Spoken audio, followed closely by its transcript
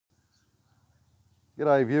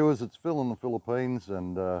G'day viewers, it's Phil in the Philippines,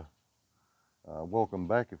 and welcome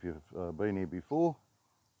back if you've been here before.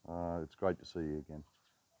 It's great to see you again.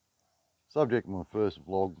 Subject of my first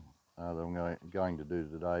vlog that I'm going to do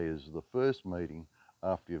today is the first meeting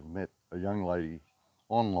after you've met a young lady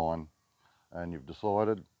online and you've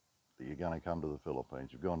decided that you're going to come to the Philippines.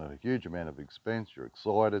 You've gone to a huge amount of expense, you're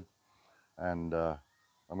excited, and I'm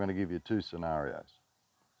going to give you two scenarios.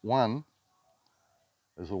 One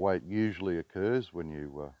is the way it usually occurs when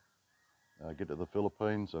you get to the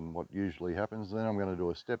Philippines and what usually happens. Then I'm going to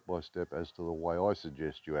do a step-by-step as to the way I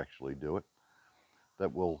suggest you actually do it.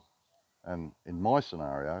 That will, and in my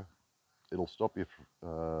scenario, it'll stop you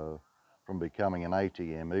from becoming an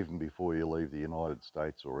ATM even before you leave the United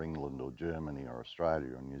States or England or Germany or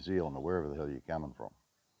Australia or New Zealand or wherever the hell you're coming from.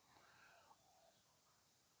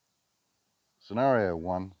 Scenario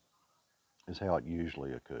one is how it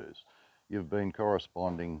usually occurs. You've been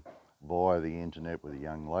corresponding via the internet with a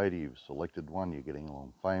young lady, you've selected one, you're getting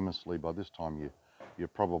along famously. By this time you're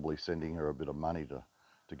probably sending her a bit of money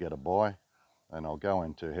to get a buy, and I'll go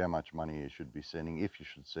into how much money you should be sending, if you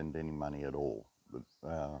should send any money at all, but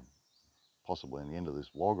possibly in the end of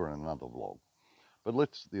this vlog or in another vlog. But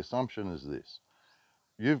the assumption is this: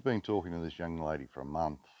 you've been talking to this young lady for a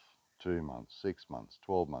month, 2 months, 6 months,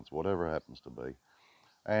 12 months, whatever it happens to be,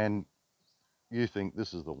 and you think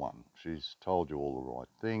this is the one. She's told you all the right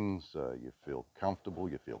things, you feel comfortable,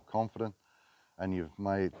 you feel confident, and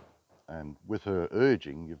and with her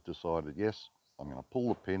urging, you've decided, yes, I'm going to pull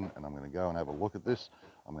the pin and I'm going to go and have a look at this.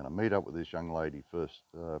 I'm going to meet up with this young lady first,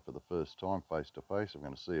 for the first time, face to face. I'm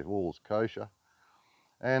going to see if all's kosher,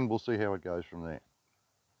 and we'll see how it goes from there.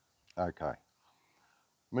 Okay.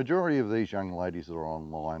 Majority of these young ladies that are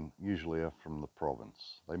online usually are from the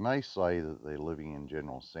province. They may say that they're living in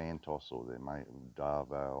General Santos, or they may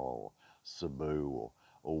Davao or Cebu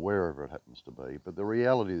or wherever it happens to be, but the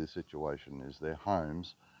reality of the situation is their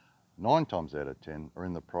homes, 9 times out of 10, are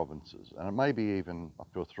in the provinces, and it may be even up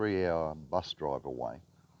to a 3-hour bus drive away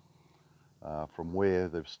from where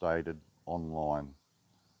they've stated online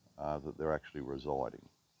that they're actually residing.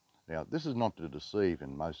 Now, this is not to deceive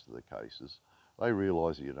in most of the cases. They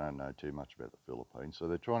realise that you don't know too much about the Philippines, so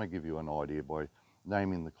they're trying to give you an idea by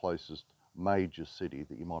naming the closest major city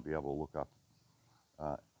that you might be able to look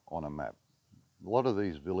up on a map. A lot of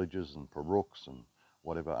these villages and Paruks and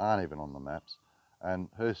whatever aren't even on the maps, and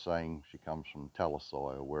her saying she comes from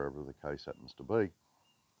Talisay or wherever the case happens to be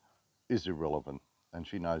is irrelevant, and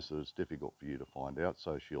she knows that it's difficult for you to find out,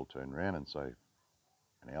 so she'll turn around and say,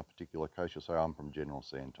 in our particular case, she'll say, I'm from General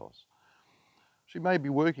Santos. She may be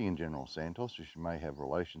working in General Santos, or she may have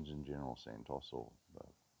relations in General Santos or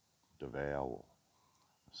Davao or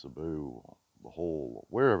Cebu or the Hall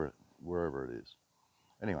or wherever it is.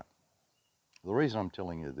 Anyway, the reason I'm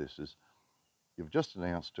telling you this is you've just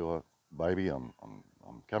announced to her, baby, I'm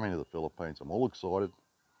coming to the Philippines, I'm all excited,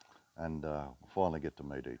 and we'll finally get to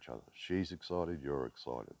meet each other. She's excited, you're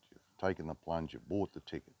excited, you've taken the plunge, you've bought the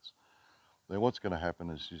tickets. Then what's going to happen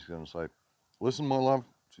is she's going to say, listen, my love,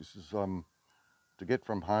 she says, to get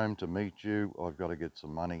from home to meet you, I've got to get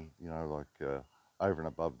some money, you know, like over and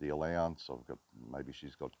above the allowance. Maybe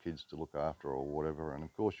she's got kids to look after or whatever. And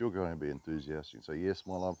of course, you're going to be enthusiastic and say, yes,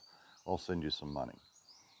 my love, I'll send you some money.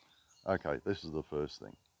 Okay, this is the first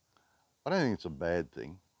thing. I don't think it's a bad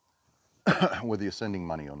thing, whether you're sending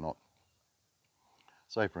money or not.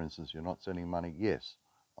 Say, for instance, you're not sending money. Yes,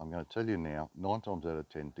 I'm going to tell you now, 9 times out of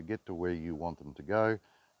 10, to get to where you want them to go,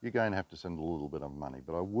 you're going to have to send a little bit of money,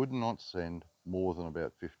 but I would not send more than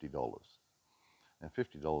about $50. Now,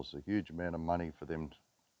 $50 is a huge amount of money for them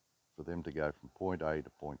to go from point A to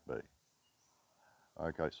point B.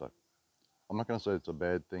 Okay, so I'm not going to say it's a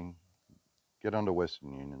bad thing. Get onto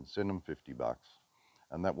Western Union, send them $50,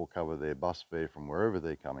 and that will cover their bus fare from wherever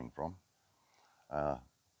they're coming from, a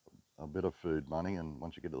bit of food money, and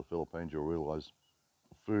once you get to the Philippines, you'll realise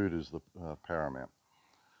food is the paramount.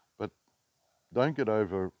 But don't get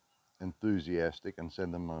over enthusiastic and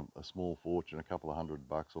send them a small fortune, a couple of $100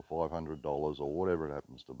 or $500 or whatever it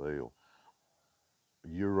happens to be, or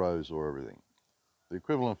euros or everything. The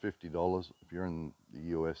equivalent of $50, if you're in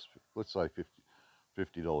the US, let's say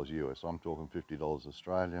 $50 US, I'm talking $50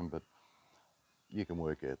 Australian, but you can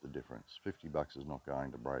work out the difference. $50 is not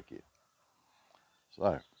going to break you.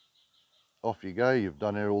 So off you go, you've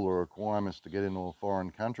done all the requirements to get into a foreign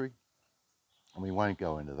country, and we won't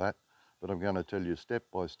go into that, but I'm going to tell you step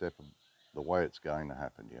by step the way it's going to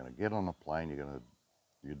happen. You're going to get on a plane,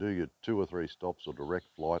 you do your 2 or 3 stops or direct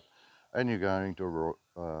flight, and you're going to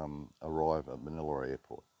arrive at Manila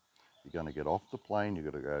Airport. You're going to get off the plane, you've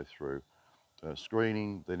got to go through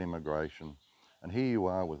screening, then immigration, And here you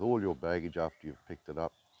are with all your baggage after you've picked it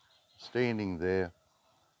up, standing there,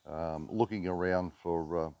 looking around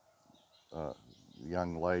for a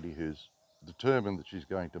young lady who's determined that she's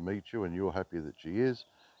going to meet you, and you're happy that she is.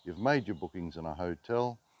 You've made your bookings in a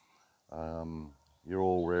hotel. You're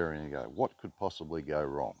all raring to go. What could possibly go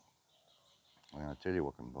wrong? I'm going to tell you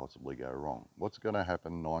what can possibly go wrong. What's going to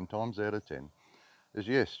happen 9 times out of 10 is,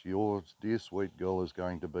 yes, your dear sweet girl is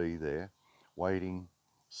going to be there waiting,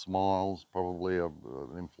 smiles, probably an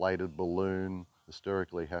inflated balloon,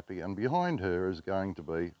 hysterically happy, and behind her is going to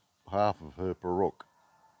be half of her Peruk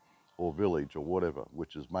or village or whatever,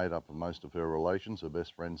 which is made up of most of her relations, her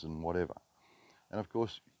best friends and whatever. And of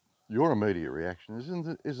course, your immediate reaction is,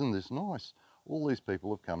 isn't this nice? All these people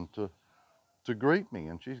have come to greet me,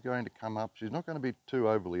 and she's going to come up. She's not going to be too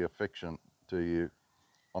overly affectionate to you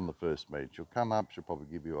on the first meet. She'll come up, she'll probably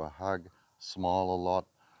give you a hug, smile a lot,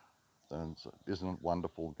 and isn't it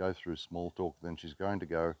wonderful? Go through small talk. Then she's going to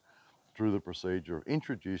go through the procedure of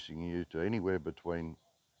introducing you to anywhere between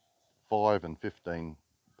 5 and 15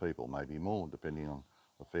 people, maybe more, depending on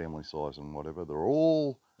the family size and whatever. They're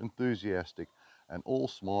all enthusiastic and all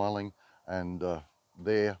smiling, and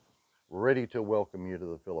they're ready to welcome you to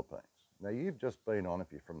the Philippines. Now, you've just been on, if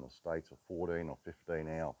you're from the States, a 14 or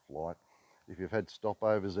 15-hour flight. If you've had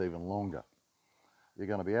stopovers, even longer. You're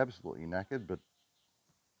going to be absolutely knackered, but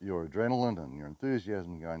your adrenaline and your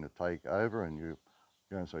enthusiasm are going to take over, and you're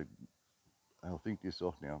going to say, I'll think to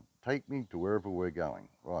yourself now, take me to wherever we're going.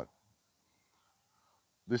 Right.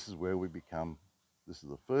 This is where we become, this is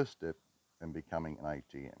the first step in becoming an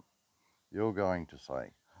ATM. You're going to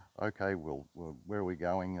say, okay, well, where are we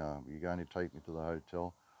going? Are you going to take me to the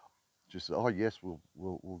hotel? Just say, oh yes,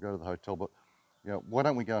 we'll go to the hotel, but why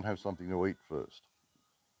don't we go and have something to eat first?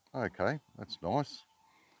 Okay, that's nice.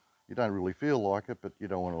 You don't really feel like it, but you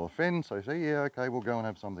don't want to offend, so you say, yeah, okay, we'll go and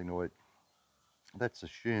have something to eat. That's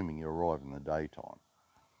assuming you arrive in the daytime.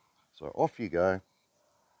 So off you go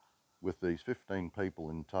with these 15 people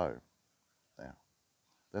in tow. Now,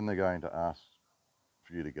 then they're going to ask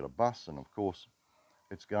for you to get a bus, and of course,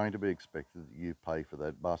 it's going to be expected that you pay for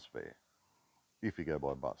that bus fare if you go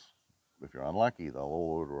by bus. If you're unlucky, they'll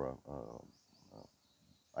all order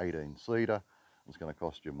a 18-seater. It's going to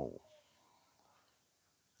cost you more.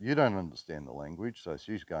 You don't understand the language, so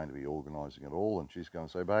she's going to be organising it all, and she's going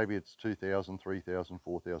to say, baby, it's 2,000, 3,000,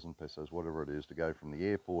 4,000 pesos, whatever it is, to go from the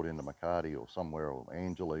airport into Makati or somewhere, or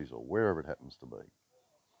Angeles, or wherever it happens to be.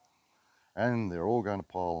 And they're all going to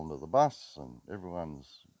pile into the bus, and everyone's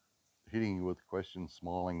hitting you with questions,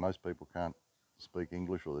 smiling. Most people can't speak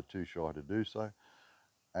English, or they're too shy to do so.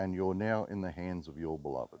 And you're now in the hands of your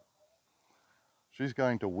beloved. She's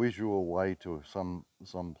going to whiz you away to some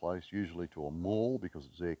place, usually to a mall because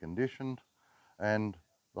it's air conditioned, and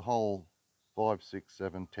the whole 5, 6,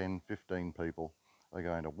 7, 10, 15 people are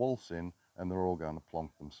going to waltz in, and they're all going to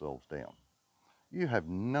plonk themselves down. You have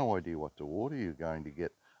no idea what to order. You're going to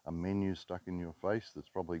get a menu stuck in your face that's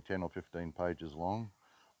probably 10 or 15 pages long,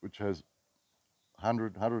 which has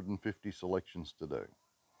 100, 150 selections to do.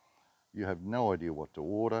 You have no idea what to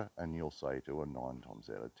order, and you'll say to her 9 times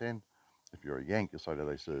out of 10, if you're a Yank, you'll say, do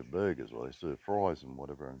they serve burgers or they serve fries and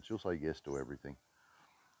whatever, and she'll say yes to everything.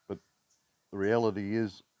 But the reality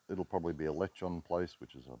is, it'll probably be a lechon place,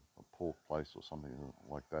 which is a pork place or something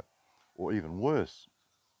like that. Or even worse,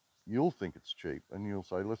 you'll think it's cheap, and you'll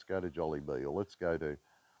say, let's go to Jollibee, or let's go to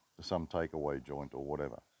some takeaway joint or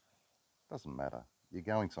whatever. Doesn't matter. You're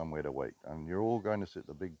going somewhere to eat, and you're all going to sit at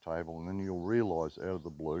the big table, and then you'll realise out of the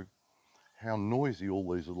blue how noisy all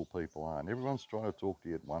these little people are. And everyone's trying to talk to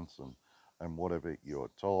you at once, and whatever. You're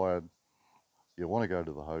tired, you want to go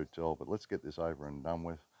to the hotel, but let's get this over and done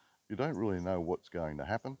with. You don't really know what's going to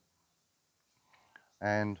happen,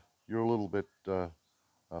 and you're a little bit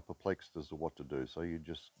perplexed as to what to do. So you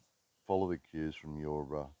just follow the cues from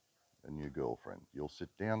your girlfriend. You'll sit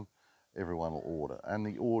down, everyone will order, and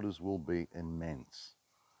the orders will be immense.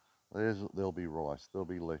 There'll be rice, there'll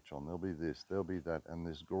be lechon, there'll be this, there'll be that, and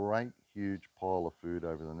this great huge pile of food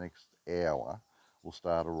over the next hour will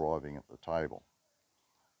start arriving at the table.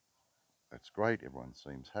 That's great, everyone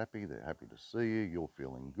seems happy, they're happy to see you, you're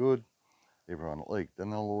feeling good, everyone will eat,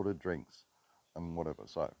 then they'll order drinks and whatever.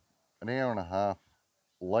 So an hour and a half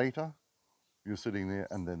later, you're sitting there,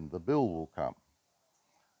 and then the bill will come.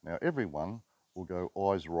 Now everyone will go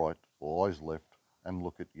eyes right or eyes left and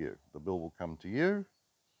look at you. The bill will come to you,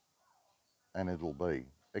 and it'll be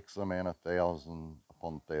X amount of thousands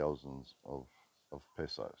upon thousands of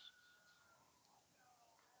pesos.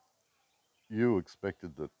 You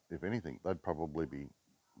expected that, if anything, they'd probably be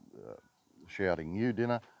uh, shouting you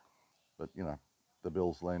dinner, but the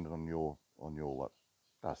bill's landed on your lap.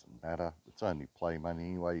 Doesn't matter. It's only play money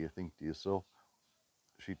anyway, you think to yourself.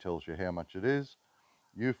 She tells you how much it is.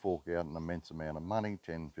 You fork out an immense amount of money,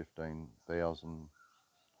 10, 15,000,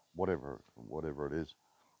 whatever it is.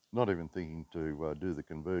 Not even thinking to do the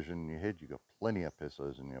conversion in your head. You've got plenty of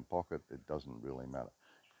pesos in your pocket. It doesn't really matter.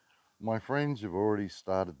 My friends, you've already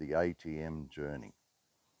started the ATM journey.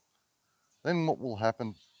 Then what will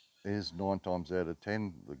happen is 9 times out of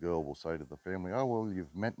 10, the girl will say to the family, oh, well,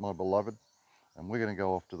 you've met my beloved and we're going to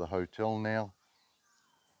go off to the hotel now.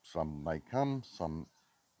 Some may come, some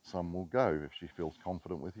will go. If she feels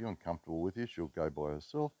confident with you and comfortable with you, she'll go by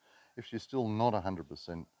herself. If she's still not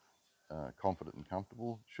 100% confident and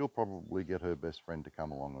comfortable, she'll probably get her best friend to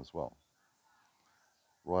come along as well,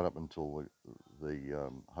 right up until the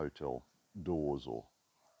hotel doors or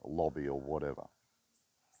lobby or whatever.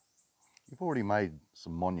 You've already made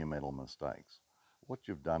some monumental mistakes. What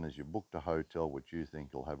you've done is you booked a hotel which you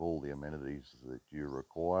think will have all the amenities that you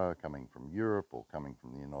require coming from Europe or coming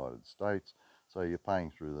from the United States, so you're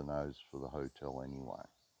paying through the nose for the hotel anyway.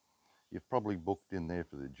 You've probably booked in there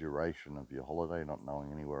for the duration of your holiday, not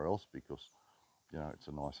knowing anywhere else because, you know, it's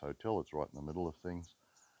a nice hotel, it's right in the middle of things,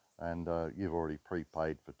 and you've already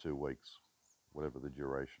prepaid for 2 weeks, whatever the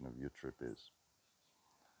duration of your trip is.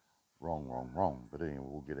 Wrong, but anyway,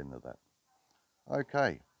 we'll get into that.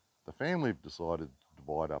 Okay, the family have decided to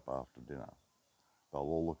divide up after dinner. They'll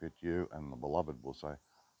all look at you and the beloved will say,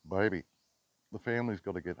 baby, the family's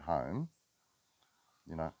got to get home.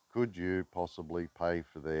 You know, could you possibly pay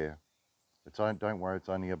for their, don't worry, it's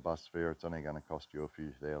only a bus fare, it's only going to cost you a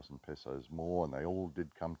few thousand pesos more, and they all did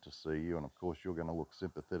come to see you, and of course you're going to look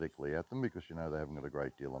sympathetically at them because you know they haven't got a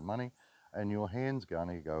great deal of money, and your hand's going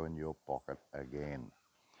to go in your pocket again.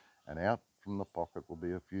 And out from the pocket will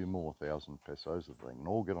be a few more thousand pesos that they can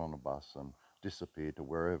all get on a bus and disappear to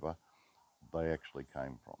wherever they actually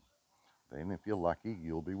came from. Then, if you're lucky,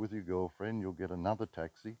 you'll be with your girlfriend, you'll get another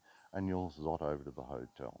taxi, and you'll zot over to the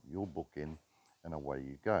hotel. You'll book in, and away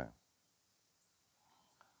you go.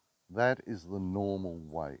 That is the normal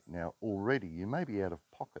way. Now, already you may be out of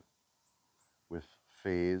pocket with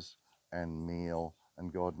fares and meal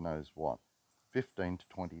and God knows what, 15 to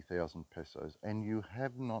 20,000 pesos, and you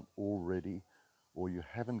have not already, or you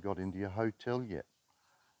haven't got into your hotel yet.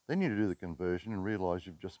 Then you do the conversion and realise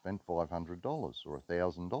you've just spent $500 or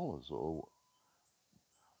 $1,000, or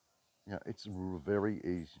it's very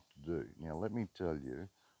easy to do. Now, let me tell you,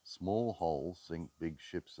 small holes sink big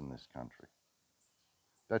ships in this country.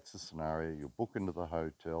 That's the scenario. You'll book into the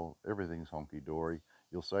hotel, everything's honky-dory.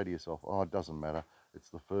 You'll say to yourself, oh, it doesn't matter. It's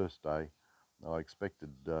the first day. I expected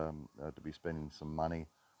to be spending some money.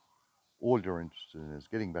 All you're interested in is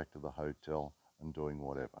getting back to the hotel and doing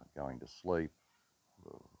whatever, going to sleep,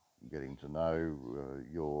 getting to know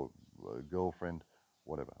your girlfriend,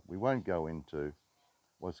 whatever. We won't go into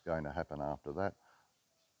what's going to happen after that.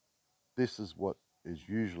 This is what is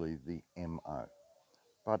usually the MO.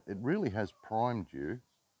 But it really has primed you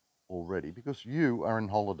already because you are in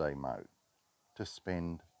holiday mode to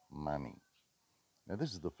spend money. Now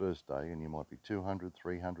this is the first day and you might be $200,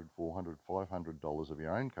 $300, $400, $500 of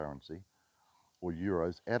your own currency or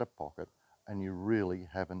euros out of pocket, and you really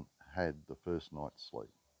haven't had the first night's sleep.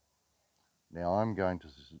 Now I'm going to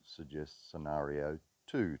suggest scenario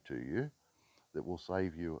 2 to you that will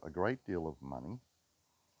save you a great deal of money,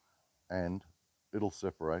 and it'll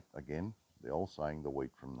separate, again, the old saying, the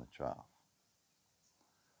wheat from the chaff.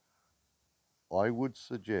 I would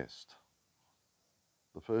suggest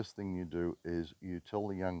the first thing you do is you tell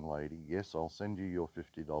the young lady, yes, I'll send you your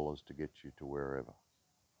 $50 to get you to wherever.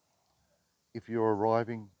 If you're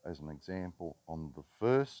arriving, as an example, on the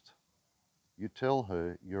 1st, you tell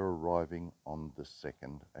her you're arriving on the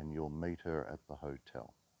 2nd and you'll meet her at the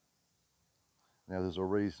hotel. Now there's a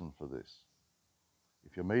reason for this.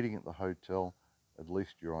 If you're meeting at the hotel, at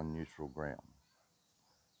least you're on neutral ground.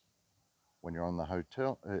 When you're on the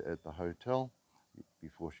hotel, at the hotel,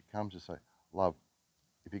 before she comes, you say, love,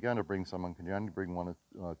 if you're going to bring someone, can you only bring 1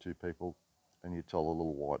 or 2 people? And you tell a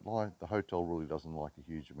little white lie. The hotel really doesn't like a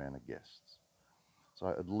huge amount of guests. So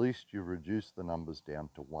at least you reduce the numbers down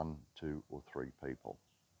to 1, 2 or 3 people.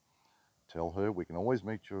 Tell her we can always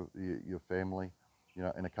meet your family,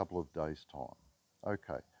 in a couple of days' time.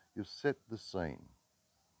 Okay, you've set the scene.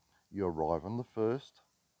 You arrive on the 1st,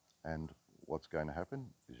 and what's going to happen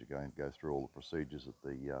is you're going to go through all the procedures at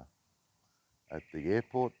the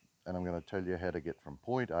airport, and I'm going to tell you how to get from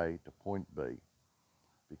point A to point B,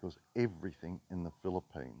 because everything in the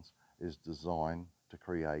Philippines is designed to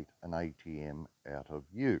create an ATM out of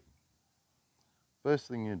you. First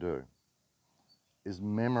thing you do is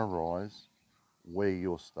memorize where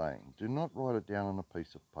you're staying. Do not write it down on a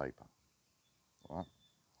piece of paper, right?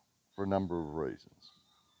 for a number of reasons.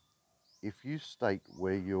 If you state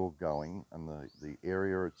where you're going and the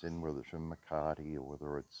area it's in, whether it's in Makati or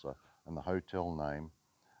whether it's and the hotel name,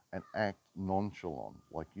 and act nonchalant,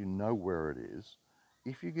 like you know where it is,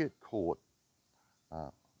 if you get caught uh,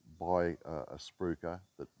 by a spruiker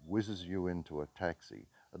that whizzes you into a taxi,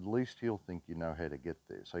 at least he'll think you know how to get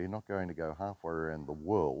there. So you're not going to go halfway around the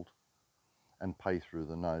world and pay through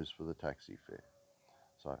the nose for the taxi fare.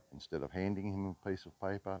 So instead of handing him a piece of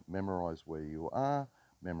paper, memorise where you are,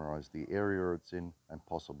 memorise the area it's in, and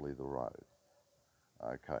possibly the road.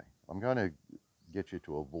 Okay, I'm going to get you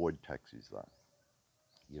to avoid taxis though.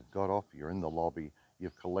 You've got off, you're in the lobby,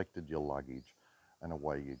 you've collected your luggage, and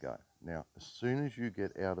away you go. Now, as soon as you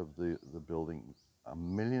get out of the building,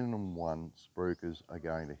 1,000,001 spruikers are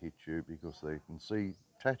going to hit you because they can see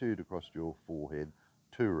tattooed across your forehead,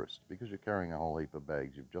 tourist, because you're carrying a whole heap of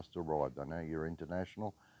bags. You've just arrived. I know you're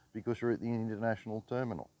international because you're at the international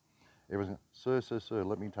terminal. Everyone's going, sir,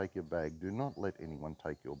 let me take your bag. Do not let anyone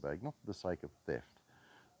take your bag, not for the sake of theft.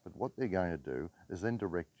 But what they're going to do is then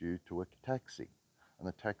direct you to a taxi. And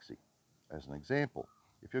the taxi, as an example,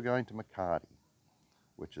 if you're going to Makati,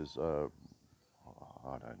 which is, I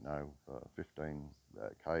don't know, 15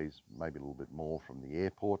 Ks, maybe a little bit more from the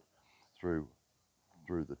airport, through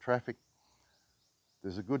the traffic,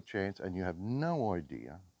 there's a good chance, and you have no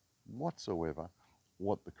idea whatsoever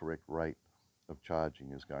what the correct rate of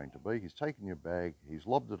charging is going to be. He's taken your bag, he's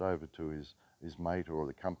lobbed it over to his mate or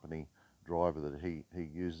the company driver that he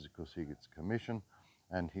uses because he gets commission,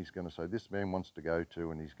 and he's going to say, this man wants to go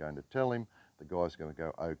to, and he's going to tell him, the guy's going to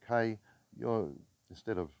go, okay,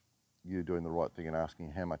 instead of you doing the right thing and asking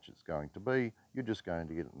how much it's going to be, you're just going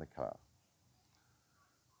to get in the car.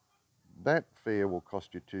 That fare will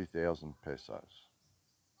cost you 2,000 pesos,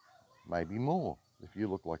 maybe more. If you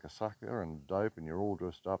look like a sucker and dope and you're all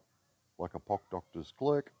dressed up like a pock doctor's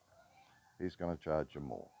clerk, he's going to charge you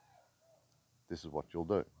more. This is what you'll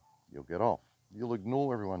do. You'll get off. You'll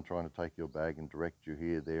ignore everyone trying to take your bag and direct you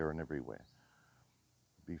here, there, and everywhere.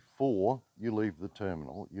 Before you leave the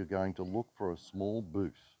terminal, you're going to look for a small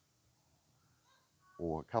booth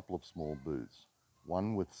or a couple of small booths,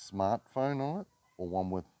 one with smartphone on it or one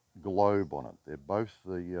with Globe on it. They're both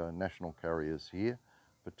the national carriers here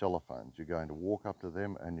for telephones. You're going to walk up to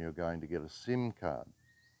them and you're going to get a SIM card.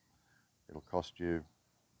 It'll cost you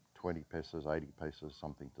 20 pesos, 80 pesos,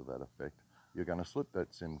 something to that effect. You're going to slip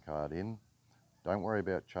that SIM card in. Don't worry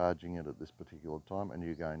about charging it at this particular time, and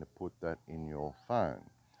you're going to put that in your phone.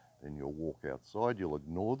 Then you'll walk outside, you'll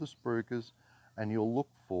ignore the spruikers, and you'll look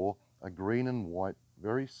for a green and white,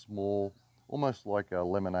 very small, almost like a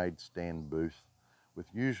lemonade stand booth, with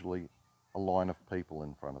usually a line of people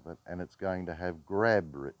in front of it, and it's going to have GRAB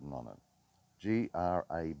written on it.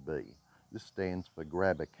 G-R-A-B. This stands for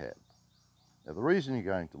Grab a Cab. Now the reason you're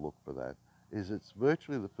going to look for that is it's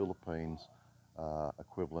virtually the Philippines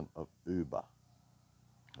equivalent of Uber.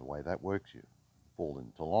 The way that works, you fall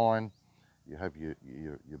into line, you have your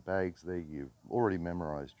bags there, you've already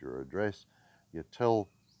memorized your address, you tell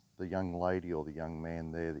the young lady or the young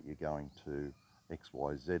man there that you're going to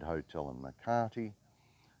XYZ Hotel in Makati.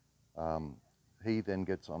 He then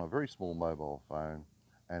gets on a very small mobile phone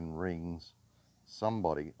and rings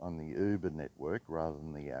somebody on the Uber network rather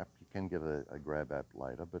than the app. You can get a Grab app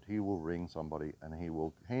later, but he will ring somebody and he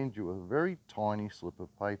will hand you a very tiny slip of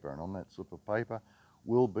paper, and on that slip of paper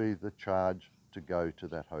will be the charge to go to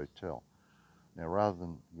that hotel. Now, rather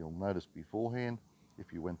than, you'll notice beforehand,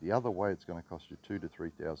 if you went the other way, it's going to cost you 2,000 to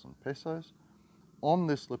 3,000 pesos. On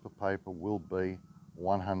this slip of paper will be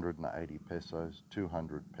 180 pesos,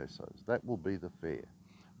 200 pesos. That will be the fare.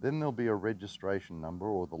 Then there'll be a registration number,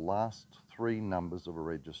 or the last three numbers of a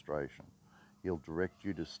registration. He'll direct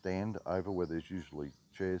you to stand over where there's usually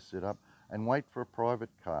chairs set up and wait for a private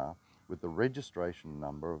car with the registration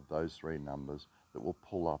number of those three numbers that will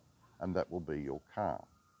pull up, and that will be your car.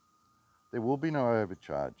 There will be no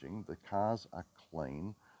overcharging. The cars are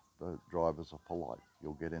clean. The drivers are polite.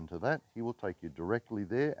 You'll get into that. He will take you directly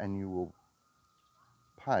there and you will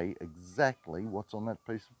pay exactly what's on that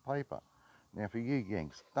piece of paper. Now for you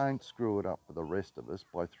Yanks, don't screw it up for the rest of us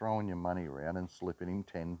by throwing your money around and slipping him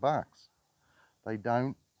 10 bucks. You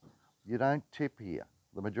don't tip here.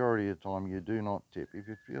 The majority of the time you do not tip.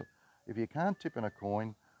 If you can't tip in a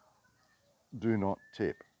coin, do not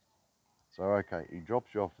tip. So okay, he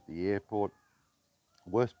drops you off at the airport.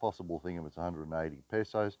 Worst possible thing, if it's 180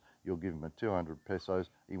 pesos, you'll give him a 200 pesos,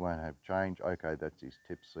 he won't have change. Okay, that's his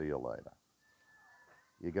tip, see you later.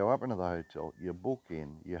 You go up into the hotel, you book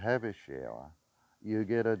in, you have a shower, you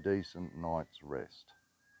get a decent night's rest.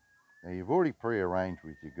 Now you've already pre-arranged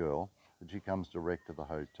with your girl that she comes direct to the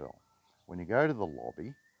hotel. When you go to the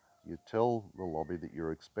lobby, You tell the lobby that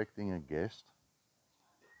you're expecting a guest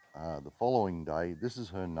the following day. This is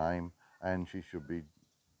her name, and she should be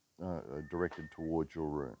directed towards your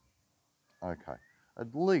room. Okay,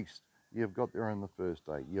 at least you've got there on the first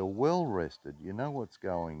day. You're well rested, you know what's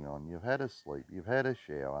going on, you've had a sleep, you've had a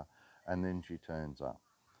shower, and then she turns up.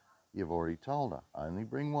 You've already told her, only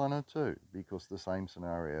bring one or two, because the same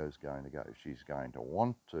scenario is going to go. She's going to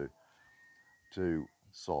want to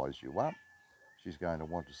size you up, she's going to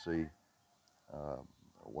want to see uh,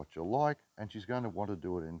 what you like, and she's going to want to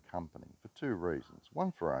do it in company for two reasons.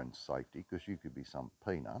 One, for her own safety, because you could be some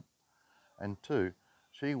peanut, and two,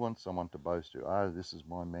 she wants someone to boast to. Oh, this is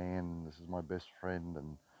my man, this is my best friend,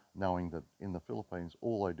 and knowing that in the Philippines,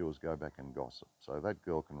 all they do is go back and gossip. So that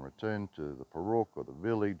girl can return to the Parok or the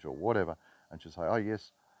village or whatever, and she'll say, oh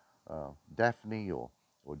yes, Daphne or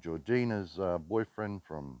Georgina's boyfriend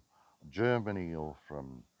from Germany or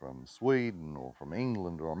from Sweden or from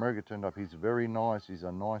England or America turned up. He's very nice, he's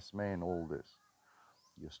a nice man, all this.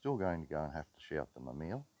 You're still going to go and have to shout them a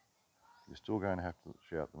meal. You're still going to have to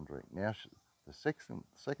shout them drink. Now, the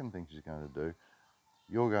second thing she's going to do,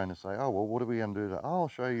 you're going to say, oh, well, what are we going to do today? Oh, I'll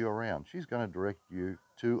show you around. She's going to direct you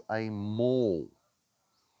to a mall.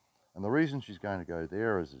 And the reason she's going to go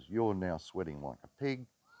there is you're now sweating like a pig.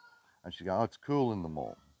 And she's going, oh, it's cool in the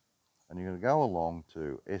mall. And you're going to go along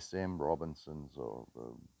to SM, Robinson's, or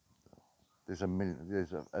there's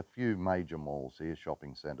a few major malls here,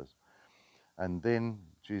 shopping centres. And then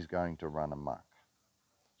she's going to run amok.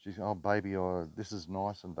 She's, oh baby, oh, this is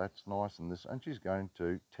nice and that's nice and this, and she's going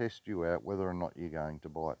to test you out whether or not you're going to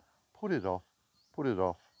buy it. Put it off, put it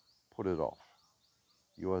off, put it off.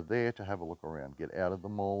 You are there to have a look around. Get out of the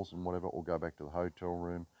malls and whatever, or go back to the hotel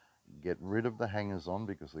room. Get rid of the hangers on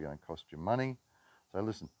because they're going to cost you money. So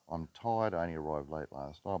listen, I'm tired, I only arrived late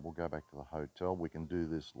last night, we'll go back to the hotel, we can do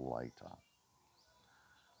this later.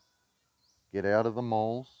 Get out of the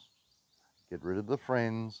malls, get rid of the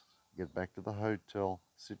friends, get back to the hotel,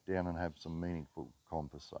 sit down and have some meaningful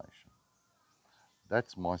conversation.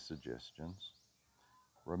 That's my suggestions.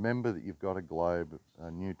 Remember that you've got a Globe, a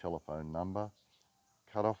new telephone number.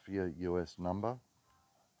 Cut off your US number.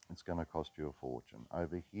 It's going to cost you a fortune.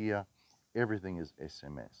 Over here, everything is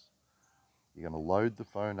SMS. You're going to load the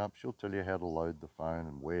phone up. She'll tell you how to load the phone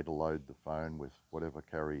and where to load the phone with whatever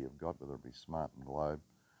carrier you've got, whether it be Smart and Globe,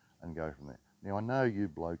 and go from there. Now, I know you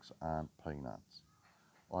blokes aren't peanuts.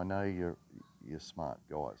 I know you're smart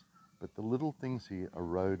guys. But the little things here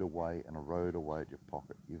erode away and erode away at your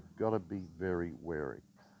pocket. You've got to be very wary.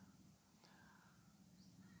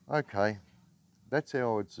 Okay, that's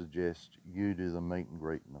how I would suggest you do the meet and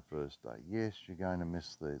greet in the first day. Yes, you're going to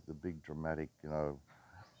miss the big dramatic, the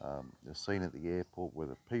scene at the airport where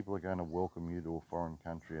the people are going to welcome you to a foreign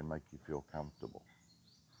country and make you feel comfortable.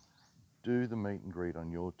 Do the meet and greet on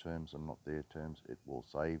your terms and not their terms. It will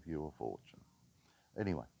save you a fortune.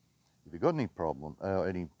 Anyway, if you've got any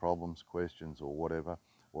problems, questions or whatever,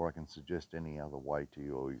 or I can suggest any other way to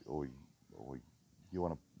you, or you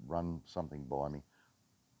want to run something by me,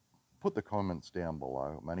 put the comments down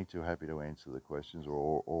below. I'm only too happy to answer the questions,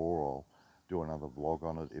 or I'll do another vlog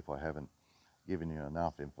on it if I haven't given you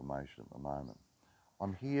enough information at the moment.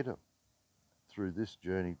 I'm here through this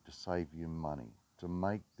journey to save you money, to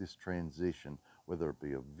make this transition, whether it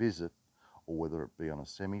be a visit or whether it be on a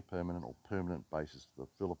semi-permanent or permanent basis to the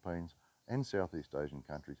Philippines and Southeast Asian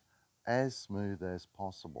countries, as smooth as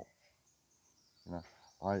possible. You know,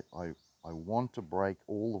 I want to break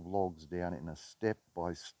all the vlogs down in a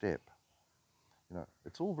step-by-step. You know,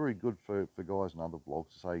 it's all very good for guys and other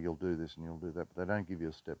vlogs to say you'll do this and you'll do that, but they don't give you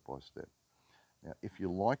a step-by-step. Now, if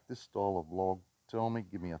you like this style of vlog, tell me,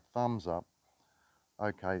 give me a thumbs up.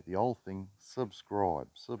 Okay, the old thing, subscribe,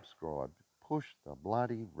 push the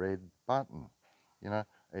bloody red button. You know,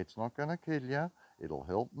 it's not going to kill you. It'll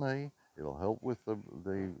help me. It'll help with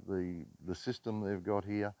the system they've got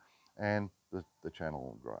here, and the channel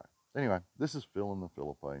will grow. Anyway, this is Phil in the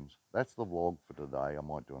Philippines. That's the vlog for today. I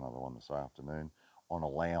might do another one this afternoon on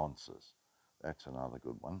allowances. That's another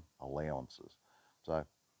good one, allowances. So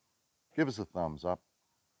give us a thumbs up.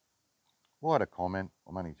 Write a comment.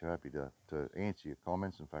 I'm only too happy to answer your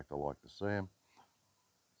comments. In fact, I like to see them.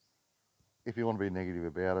 If you want to be negative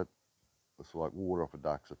about it, it's like water off a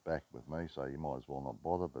duck's back with me, so you might as well not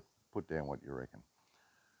bother, but put down what you reckon.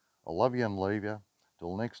 I love you and leave you.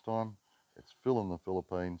 Till next time, it's Phil in the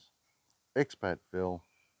Philippines. Expat Phil.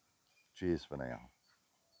 Cheers for now.